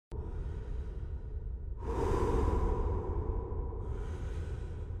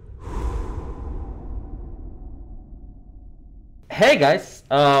Hey guys,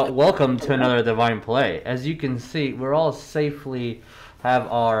 welcome to another Divine Play. As you can see, we're all safely have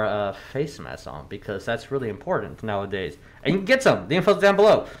our face masks on because that's really important nowadays. And you can get some. The info's down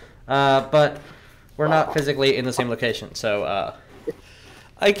below. But we're not physically in the same location, so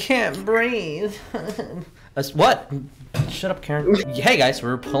I can't breathe. What? Shut up, Karen. Hey guys,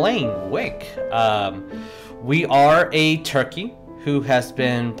 we're playing Wick. We are a turkey who has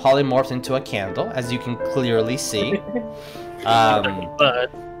been polymorphed into a candle, as you can clearly see. We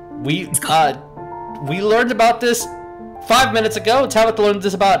learned about this 5 minutes ago. Tabitha learned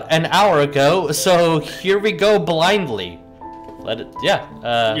this about an hour ago. So here we go blindly. Yeah.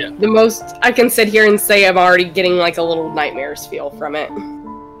 The most I can sit here and say, I'm already getting like a little nightmares feel from it.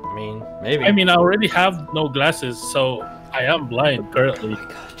 I mean, maybe. I mean, I already have no glasses, so I am blind currently. Oh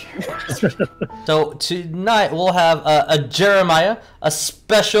my God. So tonight we'll have a Jeremiah, a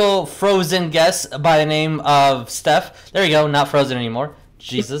special frozen guest by the name of Steph. There you go, not frozen anymore.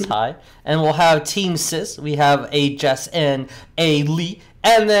 Jesus, hi. And we'll have Team Sis. We have a Jess and a Lee,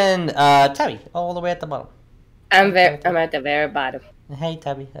 and then Tabby all the way at the bottom. I'm at the very bottom. Hey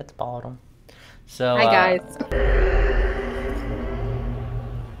Tabby at the bottom. So hi guys.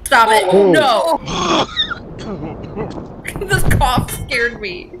 Stop it! Oh. No. This cough scared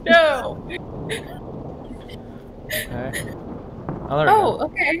me. No. Okay. Oh, there we go.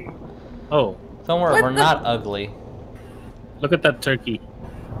 Okay. Oh. Don't worry, we're not ugly. Look at that turkey.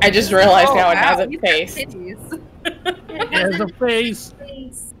 I just realized now it has a face. It has a face.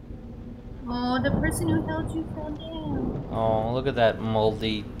 Oh, the person who held you fell down. Oh, look at that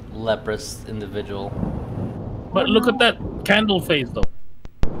moldy, leprous individual. But look at that candle face, though.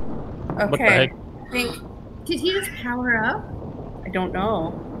 Okay. What the heck? I think. Did he just power up? I don't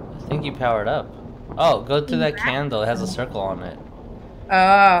know. I think you powered up. Oh, go to that candle. It has a circle on it.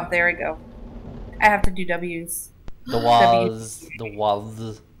 Oh, there we go. I have to do W's. The walls. The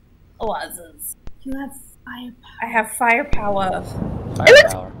walls. Wazes. You have firepower. I have firepower.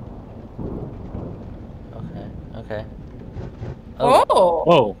 Firepower. Okay. Oh.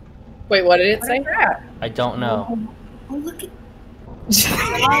 Oh. Wait, what did it say? That? I don't know. Oh, look at.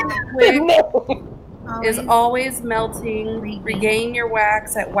 Is always melting. Regain your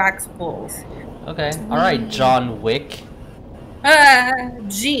wax at wax pools. Okay. All right, John Wick.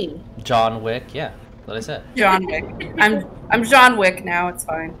 Gene. John Wick. Yeah, that's what I said. John Wick. I'm John Wick now. It's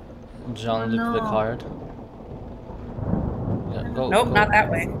fine. Jean-Luc Picard. Yeah, go, nope, go. not that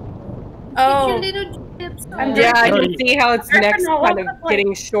way. Oh. Yeah, I can see how its neck's kind of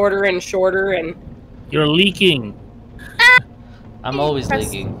getting shorter and shorter, and You're leaking. I'm always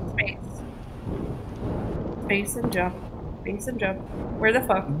leaking. Space and jump. Space and jump. Where the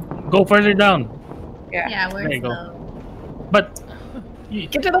fuck? Go further down. Yeah. Yeah, where's There you go. the... But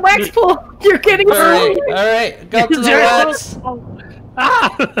get to the wax pool. You're getting All right, go to the wax.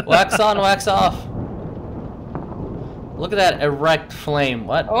 Ah! Wax on, wax off. Look at that erect flame.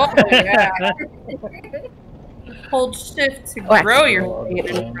 What? Oh yeah. Hold shift to grow your feet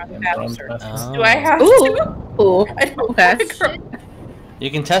and run faster. Oh. Do I have to? Ooh. I don't Okay. wanna grow. You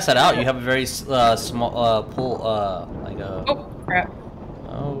can test that out. You have a very small pull, like a. Oh crap.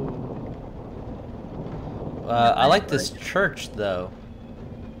 Oh. I like this church though.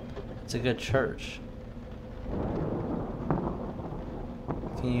 It's a good church.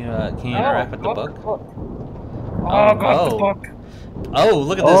 Can you interact with the book? Oh, got the book. Oh,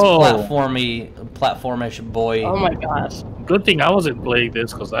 look at this platformish boy. Oh my gosh. Good thing I wasn't playing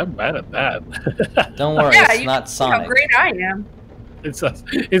this because I'm bad at that. Don't worry, Yeah, it's you not can see Sonic. how great I am. It's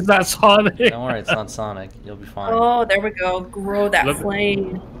not Sonic. Don't worry, it's not Sonic. You'll be fine. Oh, there we go. Grow that Look.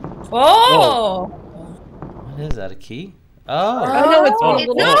 flame. Oh! What is that? A key? Oh. Oh no, it's Oh. one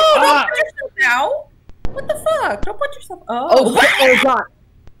little. No, Ah. don't put yourself out. What the fuck? Don't put yourself. Oh, oh god.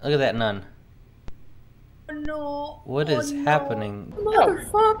 Look at that nun. No. What is happening?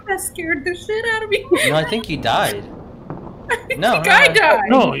 Motherfucker, that scared the shit out of me. No, I think you died. I think No, the guy no. died.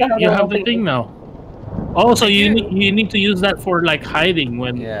 No, you have the thing now. Also, you need to use that for like hiding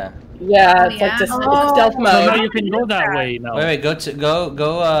when. Yeah. Yeah, it's like just stealth So now mode. you can go that way now. Wait, go up.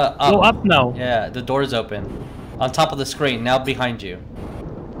 Go up now. Yeah, the door's open. On top of the screen, now behind you.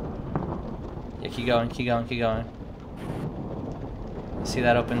 Yeah, keep going, keep going, keep going. See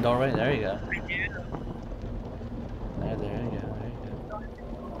that open doorway? There you go. There you go.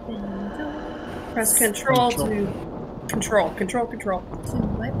 Press control to control. To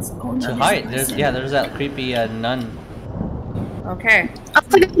hide. There's that creepy nun. Okay. Oh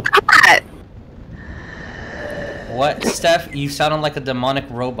my god. What, Steph? You sounded like a demonic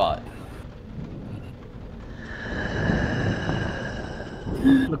robot.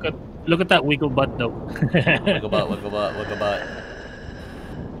 Look at that wiggle butt though. Wiggle butt, wiggle butt, wiggle butt.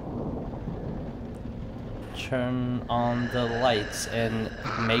 turn on the lights and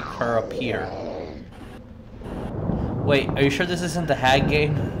make her appear. Wait, are you sure this isn't the hag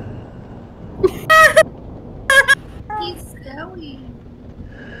game? He's going.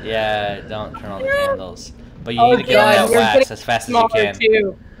 Yeah, don't turn on the candles. But you need to get on that wax as fast as you can.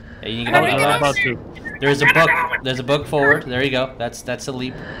 Too. Yeah, you need to get on that I'm about wax. to. There's a book. There's a book forward. There you go. That's a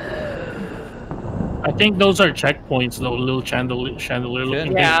leap. I think those are checkpoints, though, little chandelier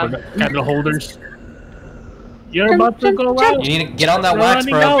looking Yeah. things for the candle holders. You're about to go out. You need to get on that wax,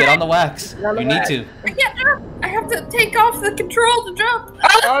 bro. Get on the wax. You need to. I can't jump. I have to take off the control to jump.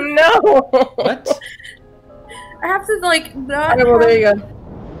 Oh no! What? I have to like not. Okay, well, there you go.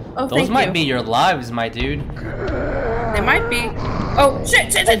 Oh, Those thank might you. be your lives, my dude. They might be. Oh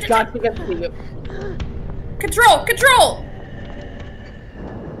shit! Shit! Shit! Shit! Got to get to you. Control! Control!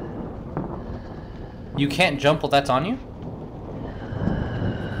 You can't jump while that's on you?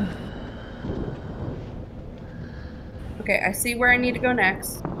 Okay, I see where I need to go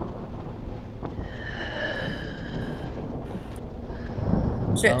next.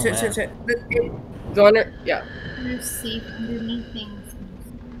 Shit! Oh, shit! man. Shit! Shit! Go under. Yeah. You're safe underneath things.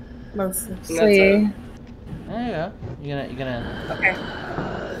 Mostly. That's it. There you go. You're gonna Okay.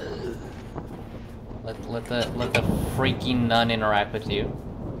 let the freaky nun interact with you.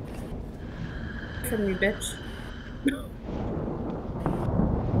 From you, bitch.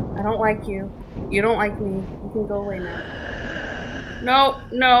 I don't like you. You don't like me. You can go away now. No!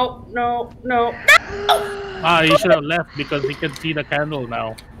 No! No! No! Ah, you should have left because he can see the candle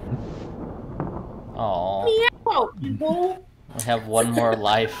now. Aww. Meow! You whole, We have one more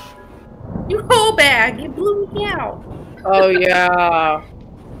life. you whole bag! You blew me out! Oh yeah.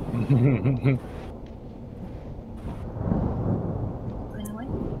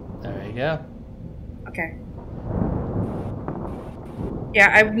 There you go. Okay. Yeah,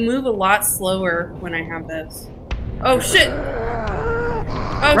 I move a lot slower when I have this. Oh shit!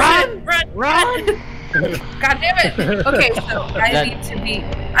 Oh shit! Run! God damn it! Okay, so I need to be.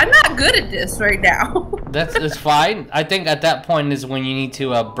 I'm not good at this right now. It's fine. I think at that point is when you need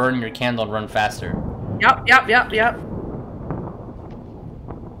to burn your candle and run faster. Yep.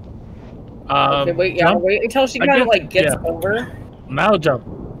 Okay, wait, yeah, jump? wait until she I kind of guess- like gets yeah. over. Now jump.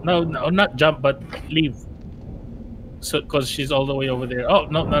 No, not jump, but leave. So, because she's all the way over there. Oh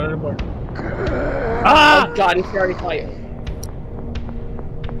no, not anymore. Ah! Oh god, he already saw you.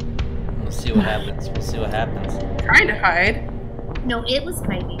 We'll see what happens. We'll see what happens. Trying to hide. No, it was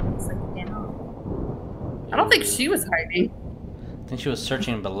hiding. It's like down. I don't think she was hiding. I think she was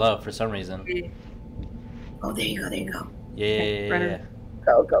searching below for some reason. Oh, there you go. There you go. Yeah.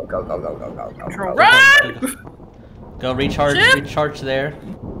 Go. Control. Run! Go recharge. Chip! Recharge there.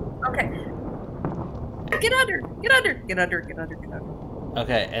 Okay. Get under.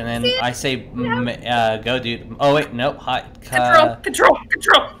 Okay, and then I say, go, dude. Oh wait, nope. Hi. Control.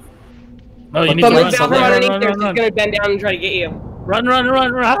 No, you need But to move run. down from Run, underneath run, there, run, she's run. gonna bend down and try to get you. Run.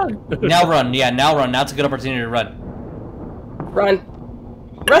 Now run. Yeah, now run. Now it's a good opportunity to run. Run.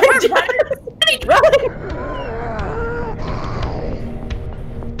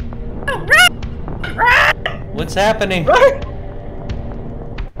 What's happening?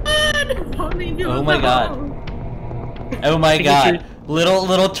 Oh my god. Oh my god.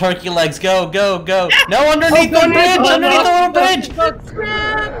 Little turkey legs. Go. No, underneath the bridge. Underneath the little bridge.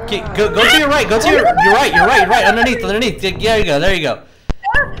 Okay, go to your right. Go to your right. You're right. Underneath. There you go. There you go.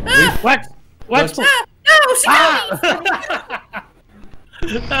 Wax. No, she got me.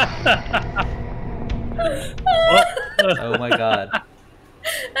 Oh my god.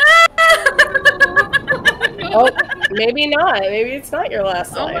 Oh, maybe not. Maybe it's not your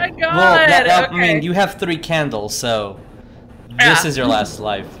last Oh life. my god. Well, I Okay. mean, you have 3 candles, so this is your last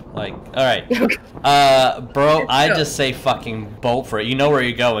life. Like, all right, bro. I just say fucking bolt for it. You know where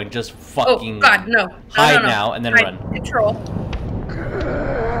you're going. Just fucking. Oh god, no. Hide now and then Hide. run. Control.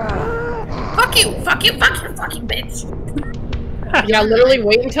 Fuck you, fucking bitch. Yeah, literally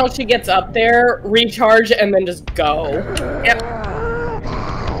wait until she gets up there, recharge, and then just go. Yep.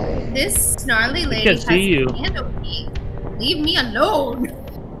 This snarly lady can has see you. a candle key. Leave me alone.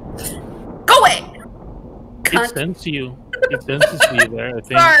 Go away. It Cunt. senses you. It senses you there, I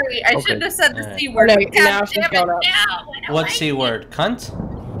think. Sorry, I Okay. shouldn't have said the Alright. C word. No, God now she's damn it, gone up. no, I don't What like C it. word? Cunt?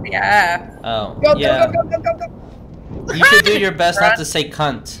 Yeah. Oh, Go, yeah. go. You should do your best not to say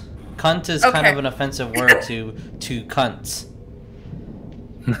cunt. Cunt is kind Okay. of an offensive word to cunts.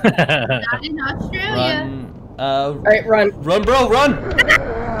 Not in Australia. Run. Alright, run. Run, bro, run!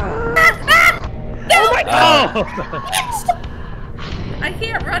 Oh my god. Oh! I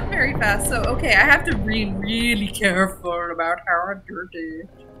can't run very fast, so okay, I have to be really careful about how I do it.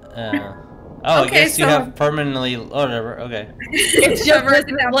 Oh, Okay, I guess you so- have permanently. Oh, whatever. Okay. It's just Whoever this,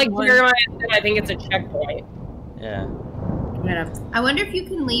 can have like one. Jeremiah said, I think it's a checkpoint. Yeah. I wonder if you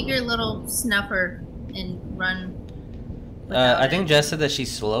can leave your little snuffer and run. I think Jess said that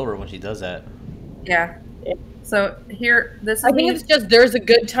she's slower when she does that. Yeah. So here, this is I think it's just there's a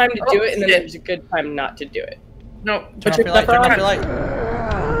good time to do it, and then shit. there's a good time not to do it. no. Turn off your light. Turn off your light.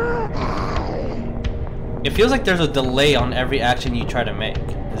 It feels like there's a delay on every action you try to make.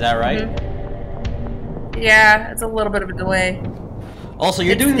 Is that right? Yeah, it's a little bit of a delay. Also,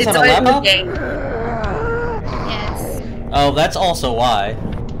 you're doing this It's on a in the laptop? game. Yes. Oh, that's also why.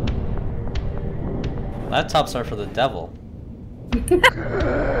 Laptops are for the devil. Go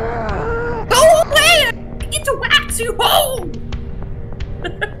away! I get to wax you home.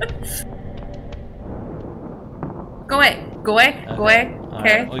 Go away. Go away. Go away.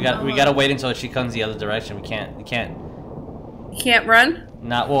 Okay. Alright, we gotta wait until she comes the other direction. We can't. You can't run.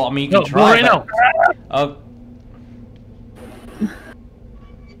 Not well. I mean, you No, can go try. right now. Oh.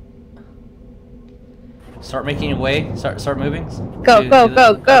 Start making your way. Start moving. Go, go,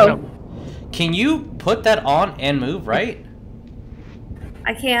 go, go. Can you put that on and move? Right.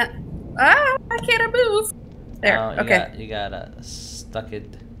 I can't. Ah! I can't move. There. Oh, okay. You got stuck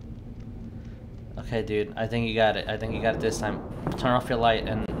it. Okay, dude. I think you got it. I think you got it this time. Turn off your light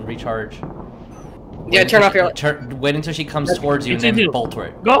and recharge. Yeah, turn off your light. Wait until she comes towards you and then bolt for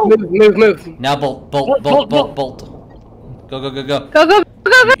it. Go. Move. Now bolt. Bolt. Go. Go, go.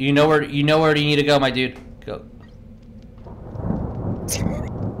 You know where you need to go, my dude. Go.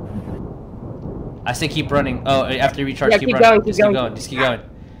 I say keep running. Oh, after you recharge, Yeah, keep keep running. going, keep Just keep going. going. Just keep going.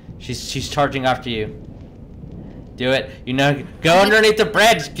 She's charging after you. Do it. You know, go underneath the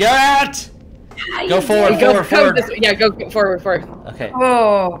bridge. Go out. Go forward. Go Forward. this way. Yeah, go forward. Okay.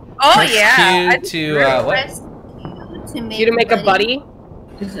 Oh. Press Yeah. Q to what? Press Q You to make a buddy.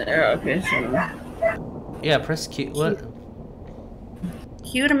 Okay, so. Yeah, press Q. What?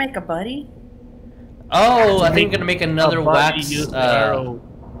 Q to make a buddy. Oh, I think I'm gonna make another A body wax. use the arrow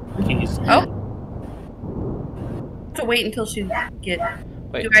keys. Oh. To wait until she get.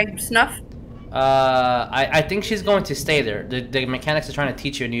 Wait. Do I snuff? I think she's going to stay there. The mechanics are trying to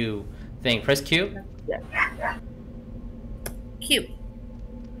teach you a new thing. Press Q. Q.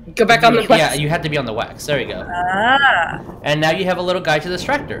 Go back on the quest. Yeah, you have to be on the wax. There you go. Ah. And now you have a little guide to the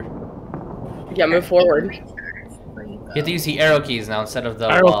distractor. Yeah, move forward. You have to use the arrow keys now instead of the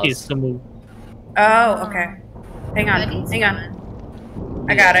Arrow walls. keys to move. Oh. Okay. Hang on. Hang on.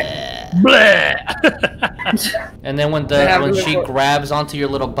 I got it. Bleh. And then when she grabs onto your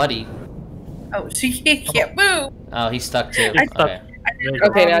little buddy, Oh, she can't move. oh, he's stuck too. I stuck. Okay.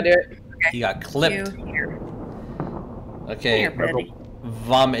 Okay, now do it. He got clipped. Q here. Okay. Here, buddy.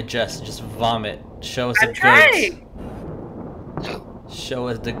 Vomit, just vomit. Show us I'm the trying. goods. Show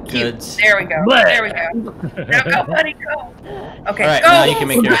us the Q. goods. There we go. Bleh. There we go. Now go, buddy, go. Okay. All right, go. now you can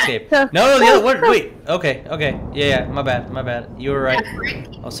make your escape. No, the other one. Wait. Okay. Yeah. My bad. You were right.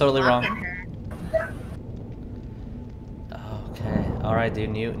 I was totally wrong. Okay. All right, dude.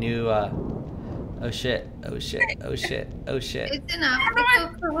 New. Oh shit. It's enough. How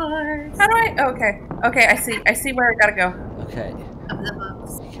do I? Okay. I see where I gotta go. Okay. Of the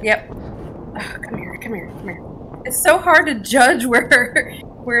books. Yep. Oh, come here. It's so hard to judge where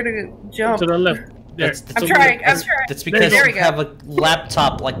to jump. To the left. There. I'm trying. That's because There we you go. have a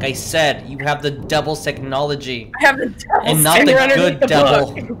laptop, like I said. You have the devil's technology, I have the devil. and not the you're underneath good the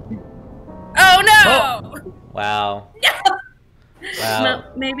devil. Oh no! Wow. Wow. No,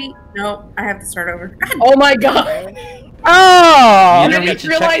 maybe. No, I have to start over. God. Oh my god. You Oh! I didn't didn't reach a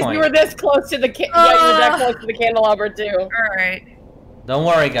realize checkpoint. you were this close to the yeah, you were that close to the candelabra too. All right. Don't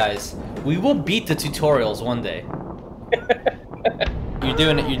worry, guys. We will beat the tutorials one day. You're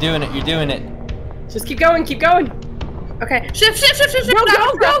doing it. Just keep going. Okay. Shift.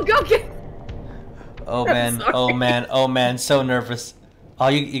 Go. Get. Oh man, so nervous. Oh,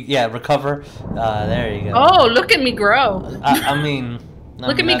 yeah, recover. There you go. Oh, look at me grow. I mean,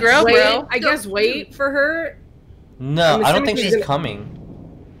 Look at me that's- grow, Wait, bro. I guess wait for her. No, I'm I don't assuming think she's she's gonna- coming.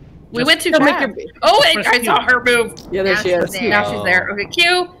 We went too Go make fast. your- Oh wait, Press I Q. saw her move. Yeah, there Now she she's is. there. Now she's there. Okay,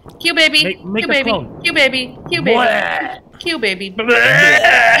 Q baby, Make Q a baby, clone. Q baby, Bleh. Q baby.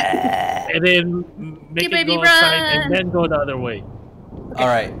 And then make You it baby, go outside run. and then go the other way. All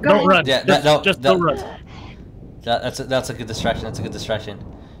right. Don't run. Yeah, Just don't run. That's a good distraction.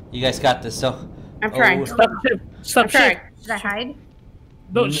 You guys got this. So. I'm trying. Oh. Stop I'm trying. Should I hide?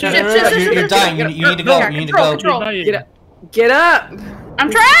 Don't No, shoot. no, no, you're dying. You need to go. Yeah, You need to control, go. control. Get up. I'm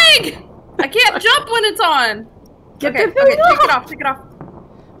trying. I can't jump when it's on. Get Okay, the take it off. Take it off.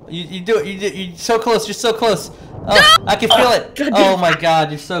 You do it. You're so close. You're so close. Oh, I can feel it. Oh my God,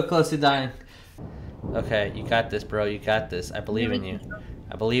 you're so close to dying. Okay, you got this, bro. You got this. I believe in you.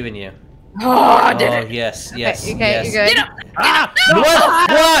 I believe in you. Oh, I did it. Yes, Okay, yes, okay, yes. you're good. Ah!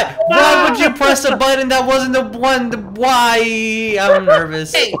 What? Why would you press a button that wasn't the one? Why? I'm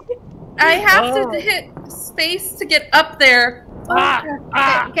nervous. Hey, I have to hit space to get up there.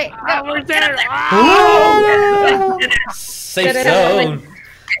 Okay, go. We're there. Safe zone.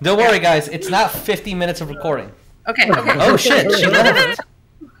 Don't worry, guys. It's not 50 minutes of recording. Okay, okay. Oh shit, she left.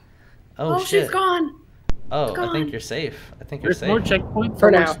 Oh, Oh, shit. she's gone. Oh, I gone. think you're safe. I think you're There's safe. more checkpoint For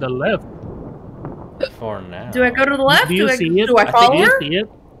towards now. the left. For now. Do I go to the left? Do you see it? Do I follow think her? you see it.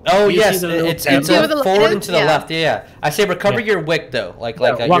 Oh Do you yes, see the little it's candle? forward and to the Yeah. left. Yeah. I say recover your wick though, like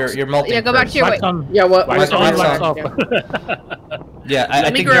wax. your melting. Yeah, go back first. to your Wax wick. on. Yeah, what? Wax Wax on, on, wax wax off. Yeah, I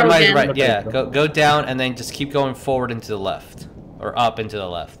Let me think grow Jeremiah's again. right. Okay, Yeah, go. go down and then just keep going forward and to the left, or up and to the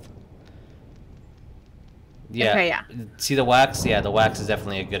left. Yeah. Okay, yeah. See the wax? Yeah, the wax is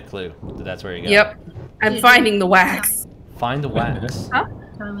definitely a good clue. That's where you go. Yep. I'm finding the wax. Find the wax.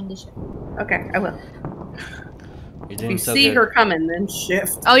 Come in the ship. Okay, I will. You're If doing you so see good. her coming, then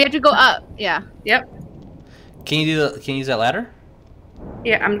shift. Oh, you have to go up. Yeah. Yep. Can you do the? Can you use that ladder?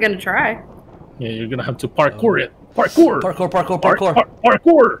 Yeah, I'm gonna try. Yeah, you're gonna have to parkour it. Parkour. Parkour, parkour, parkour,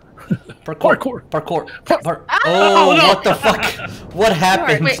 Parkour. parkour, parkour, parkour. Ah! Oh, no. what the fuck? What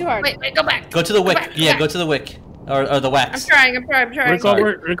happened? Wait, go back. Go to the wick. back, go Yeah, back. go to the wick. Or the I'm wax. trying. Recover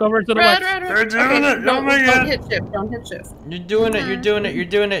to the Run, left. run, run. They're doing Okay, it. Oh my don't God. hit shift. Don't hit shift. You're doing it. You're doing it. You're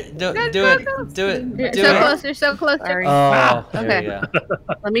doing it. Do it. Do it. You're Do so it. close. You're so close. Sorry. Oh, there Okay. you go.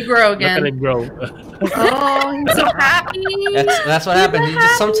 Let me grow Look at again. it grow. Oh, he's so happy. That's what happens. You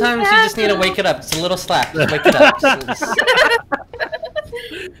just, sometimes you just need to wake it up. It's a little slap. Just wake it up.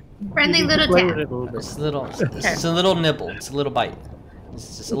 Friendly little Play with tap. it a little bit. It's a little. It's just a little nibble. It's a little bite.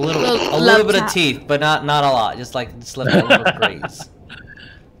 It's just a little Love bit of tap. teeth, but not a lot. Just let it a little graze.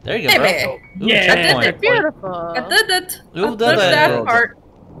 There you go, bro. Baby. Ooh, Yeah. checkpoint. Beautiful. I did it. Ooh, I did did it. that part.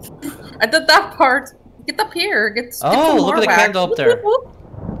 I did that part. Get up here. Get Oh, some look more at the wax. candle up there. Whoop, whoop,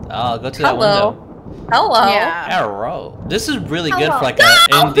 whoop. Oh, go to that Hello. window. Hello. Yeah. Arrow. This is really good Hello. for like an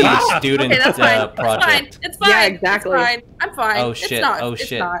indie student Okay, that's fine. It's fine. project. It's fine. Yeah, exactly. It's fine. I'm fine. Oh It's shit! not. Oh It's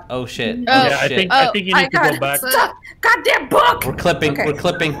shit! not. Oh shit! Oh, Yeah, I shit! think you need to got go back. Stop. Goddamn book. We're clipping. Okay. We're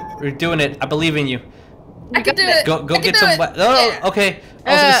clipping. We're doing it. I believe in you. I can do it. Go I get can do some. it. Oh, Yeah. okay.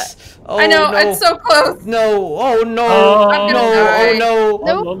 Oh, I know. No. It's so close. No. Oh no. Oh, I'm no. gonna die. Oh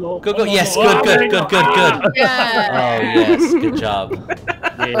no. Nope. No. Go, go. Oh, Yes. no. Good. Oh, Good. there you Good. go. Good. Good. Yeah. Oh yes. Good job.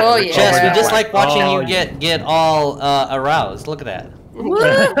 Oh, yeah. Jess, we just like watching Oh, you get all aroused. Look at that.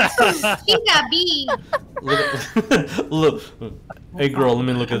 She got beat. Look. Look. Hey girl, let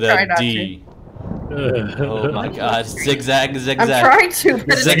me look at Try that not D. Oh my God. Zigzag. I'm Zigzag. trying to. But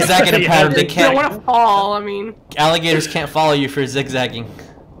it's Zigzag in a pattern. They You don't want can't. to fall. I mean, Alligators can't follow you for zigzagging.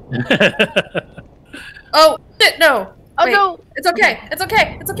 Oh shit! No. Oh Wait. no. It's okay. It's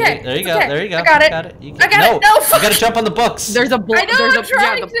okay. It's okay. There you It's go. okay. There you go. I got it. Got it. You I got no, it. No, you fuck. gotta jump on the books. there's a I know. there's I'm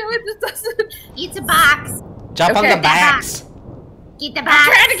trying yeah, to. It just doesn't. Eat the box. Jump on Okay. the backs. Eat the I'm box.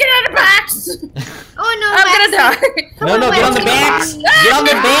 trying to get out of box. Oh no. I'm gonna Wax. die. No, no, get on the backs. Get on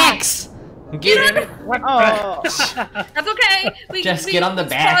the backs. Get it. Oh. That's okay. We, Just we, get on the it's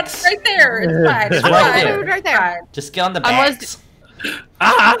backs. Right there. It's fine. It's Right fine. there. Right there. Fine. Just get on the I was- backs.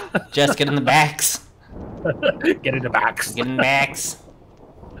 Ah! Just get in the backs. Get in the backs. Get in the backs.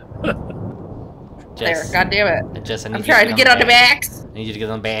 There. Jess, God damn it. Jess, I need I'm you trying to get on the backs. I need you to get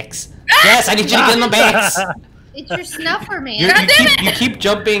on the backs. Yes, I need you to get on the backs. It's your snuffer, man. You keep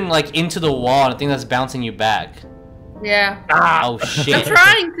jumping like into the wall, and I think that's bouncing you back. Yeah. Ah! Oh I'm shit.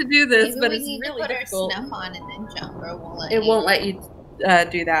 trying to do this, Maybe but we it's need really to put difficult. our snuff on and then jump, or it won't let It you. won't let you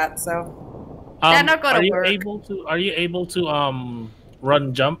do that. So Yeah, not gonna are you work. Are you able to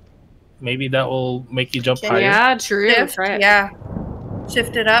run jump? Maybe that will make you jump Shift. higher. yeah, true. shift. Try it. Yeah.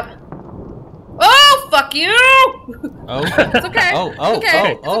 Shift it up. Oh fuck you! Oh. It's okay. Oh. It's Oh.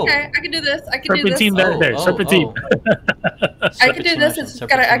 okay. Oh. It's okay. I can do this. I can do this. Serpentine there, Oh, serpentine. I can do this. It's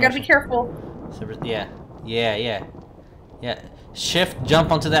just I gotta be careful. Yeah. Shift,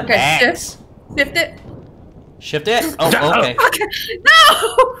 jump onto that Okay, backs. Shift it. Shift it. Oh, okay.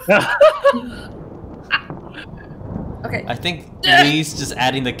 No. Okay. I think Lee's just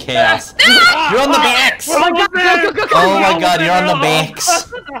adding the chaos. You're on the backs. Oh my god! Oh my god, you're on the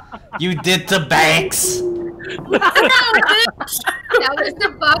backs. You did the backs. That was the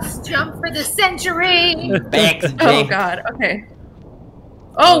box jump for the century. Backs, Oh Jake. god. Okay.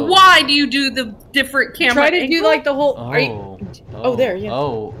 Oh, why do you do the different camera? Try to do angle? like the whole. Are you, Oh, there, yeah.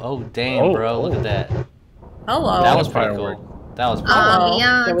 Oh, damn, Oh, bro. Look at that. Hello. That was pretty Firework. cool. That was pretty Oh,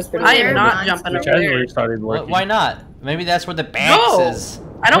 Yeah, that was pretty I good. am not jumping Which over has there. already started cool. working. Why not? Maybe that's where the backs No. is.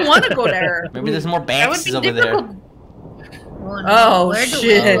 I don't want to go there. Maybe there's more That would boxes be over there. difficult. Oh, no. Oh, Where do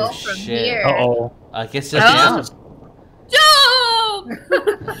shit. we go Oh, from shit. here? Uh-oh. I guess just down. Jump!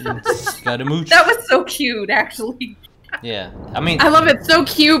 Gotta mooch. That was so cute, actually. Yeah, I mean, I love it. So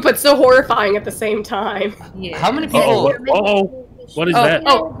cute, but so horrifying at the same time. Yeah. how many Uh-oh. people? Uh-oh. What is that?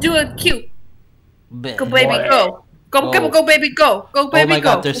 Oh, do a cute. Go, baby, Boy. go. Go, Oh. go, baby, go. Go, baby, Oh my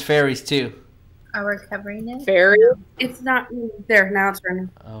go. god, there's fairies too. Are we covering it? Fairy. It's not there. Now it's running.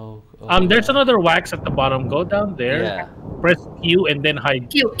 Oh. There's another wax at the bottom. Go down there. Yeah. Press Q and then hide.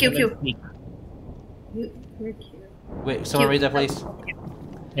 Cute, cute, And then cute. sneak. You're cute. Wait, someone read that, please.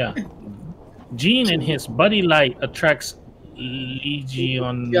 Yeah. Gene and his buddy light attracts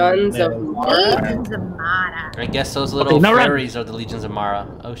Legion. Guns of Mara. Legions of Mara. I guess those little now run. fairies are the legions of Mara.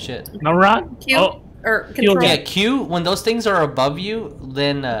 Oh shit. Now run. Cute. Oh, Or control. Yeah, Q. When those things are above you,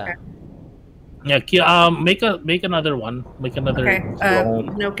 then yeah. Q. Make another one. Make another. Okay.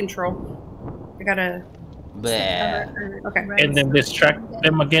 zone. No control. I gotta. bleh. Okay. And then distract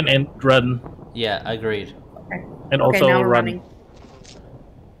them again and run. Yeah, agreed. And Okay, also now we're run. running.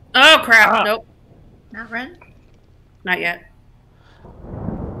 Oh crap! Ah. Nope, Not run? not yet.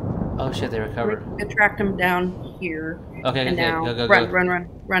 Oh shit, they recovered. We tracked them down here, Okay, and okay, now go, go, run, go. run, run,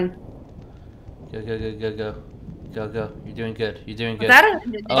 run. Go, go, go, go, go. Go, go. You're doing good. You're doing Was good. that a?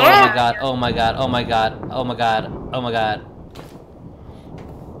 Oh my god, oh my god, oh my god, oh my god, oh my god.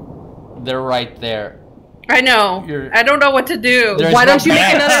 They're right there. I know. You're- I don't know what to do. There's Why no don't you make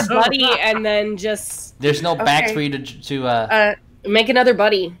backs. another buddy and then just There's no backs Okay. for you to make another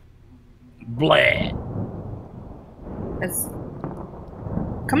buddy? Blah. It's-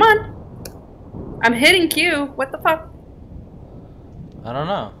 Come on. I'm hitting Q. What the fuck? I don't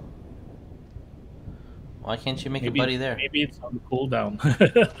know. Why can't you make a buddy there? Maybe it's on cooldown.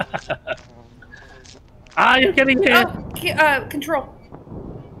 You're getting hit. Oh, control.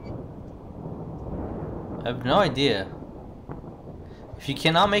 I have no idea. If you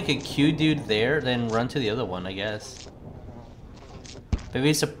cannot make a Q dude there, then run to the other one, I guess. Maybe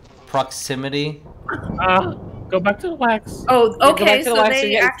it's a proximity. Go back to the wax. Oh, go back okay. to the So wax, they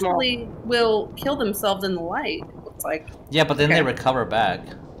you're getting actually will kill themselves in the light. Looks like. Yeah, but then they Okay. recover back.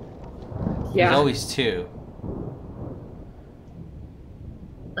 Yeah. There's always two.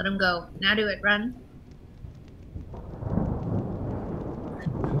 Let him go. Now do it. Run.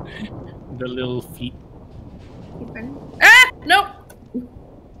 The little feet. Keep running. Ah! Nope.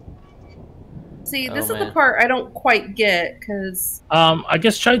 See, Oh, this is man. the part I don't quite get, because... I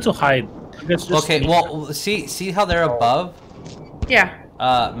guess try to hide. I guess just Okay, sneak. well, see how they're above? Yeah.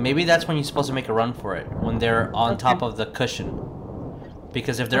 Maybe that's when you're supposed to make a run for it, when they're on Okay. top of the cushion.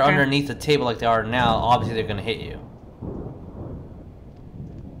 Because if they're Okay. underneath the table like they are now, obviously they're gonna hit you.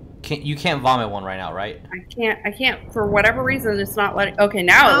 You can't vomit one right now, right? I can't, for whatever reason, it's not letting... Okay,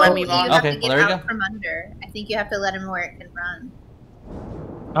 now it let me you vomit. have Okay, to get well, there you out go. from under. I think you have to let him where it can run.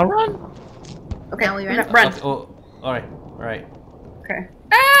 Now run. Okay, Now we run. run. Okay, oh, alright. Okay.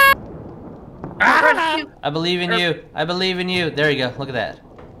 Ah! Run. I believe in you. I believe in you. There you go. Look at that.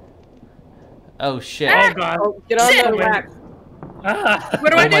 Oh shit. Oh god. Oh, get on Shit. the wax.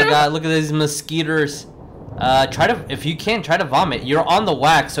 What do Oh I my do? god, look at these mosquitoes. Try to, if you can, try to vomit. You're on the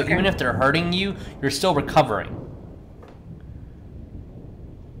wax, so Okay. even if they're hurting you, you're still recovering.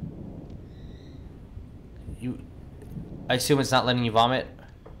 I assume it's not letting you vomit.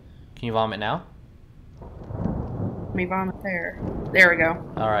 Can you vomit now? Let me vomit there. There we go.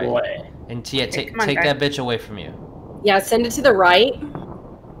 Alright. Boy. And yeah, Okay, take come on, guys. that bitch away from you. Yeah, send it to the right.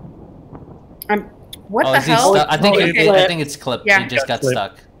 What Oh, the is he hell? stuck? I think, Oh, I clip. think it's clipped. Yeah. He just got Clip.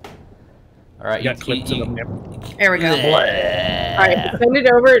 stuck. Alright, Got clipped to them. Yep. There we go. Alright, send it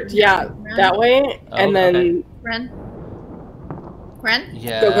over, yeah, that way, Oh, and then... okay. Run. Run.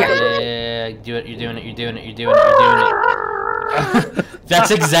 Yeah, Go, go, go. yeah, do it. You're doing it. You're doing it. You're doing it. You're doing it.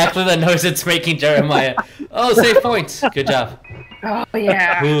 That's exactly the noise it's making, Jeremiah. Oh, save points. Good job. Oh,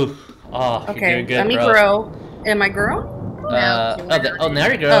 yeah. Ooh. Oh, you're Okay, doing good, let me bro. grow. Am I growing? No, Now you're Oh,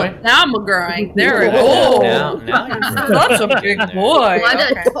 growing. now I'm growing. There we Oh, go. now you're growing. That's a big boy.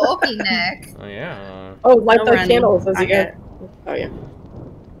 What Okay. a talking neck. Oh, yeah. Oh, light No those running. candles as you Okay. go. Oh, yeah.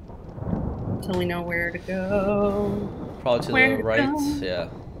 Till we know where to go. Probably to Where the to right. go? Yeah.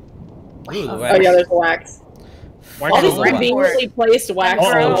 Ooh, the Oh, wax. yeah, there's the wax. Wax All is these the wax. conveniently placed wax.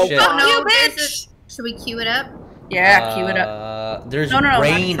 Oh, rows. shit. Oh Fuck no, you, there's bitch! should we cue it up? Yeah, cue it up. There's No, not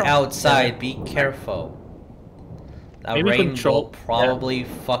rain control. outside. Be careful. That Maybe rain control. will probably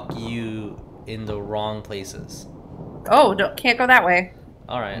fuck you in the wrong places. Oh, can't go that way.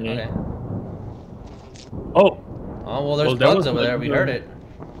 Alright, Yeah. okay. Oh, Oh, well, there's Well, that bugs was over like there. We the- heard it.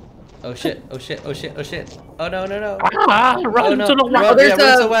 Oh shit! Oh shit! Oh shit! Oh shit! Oh no! No! No! Ah, run Oh no! to the Run, water. there's yeah,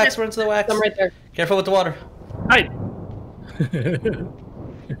 run to a- the wax! Run to the wax! I'm right there. Careful with the water. Hide.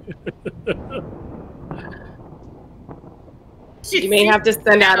 You may have to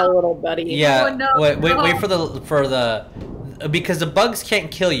send out a little buddy. Yeah. Oh, no, wait for the because the bugs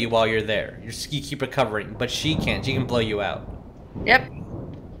can't kill you while you're there. You keep recovering, but she can't. She can blow you out. Yep.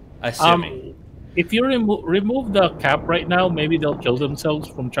 Assuming. If you remove the cap right now, maybe they'll kill themselves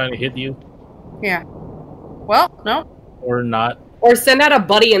from trying to hit you, Yeah. Well, no. or not. Or send out a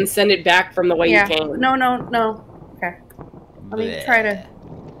buddy and send it back from the way Yeah. you came. No. Okay. Let me Bleh. try to.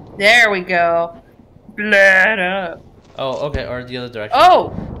 There we go. Blood up. Oh, okay. Or the other direction.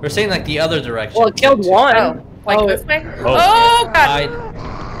 Oh. We're saying like the other direction. Well, it killed one. Oh. Like Oh. this way? Oh. Oh, God. Hide. Hide.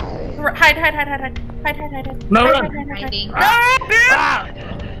 No, Hide, run. hide, hide, hide, Hiding. hide. Ah!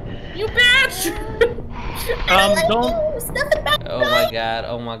 You bitch! Don't. Stuff back. Oh my god.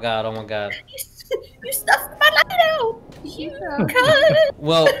 Oh my god. Oh my god. You stuffed my light out. You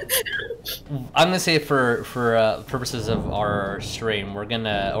Well, I'm gonna say for purposes of our stream, we're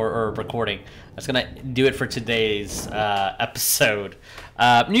gonna or recording, that's gonna do it for today's episode.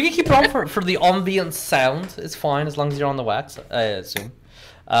 You can keep it on for the ambient sound. It's fine as long as you're on the wax, I assume.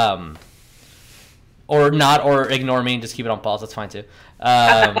 Or not, or ignore me and just keep it on pause. That's fine too.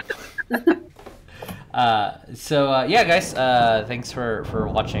 Yeah, guys. Thanks for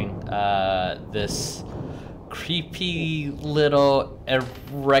watching this creepy little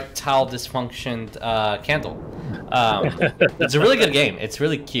erectile dysfunctioned candle. It's a really good game. It's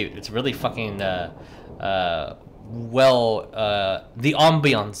really cute. It's really fucking the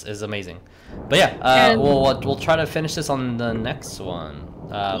ambiance is amazing. But yeah, we'll try to finish this on the next one.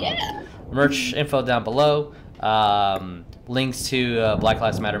 Yeah. Merch info down below. Links to Black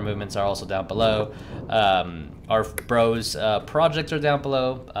Lives Matter movements are also down below. Our bros projects are down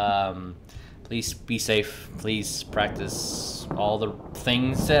below. Please be safe. Please practice all the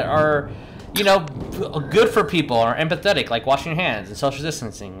things that are, you know, good for people, are empathetic, like washing your hands and social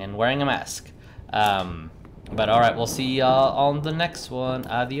distancing and wearing a mask. But all right, we'll see y'all on the next one.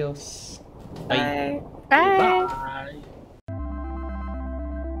 Adios. Bye. Bye. Bye.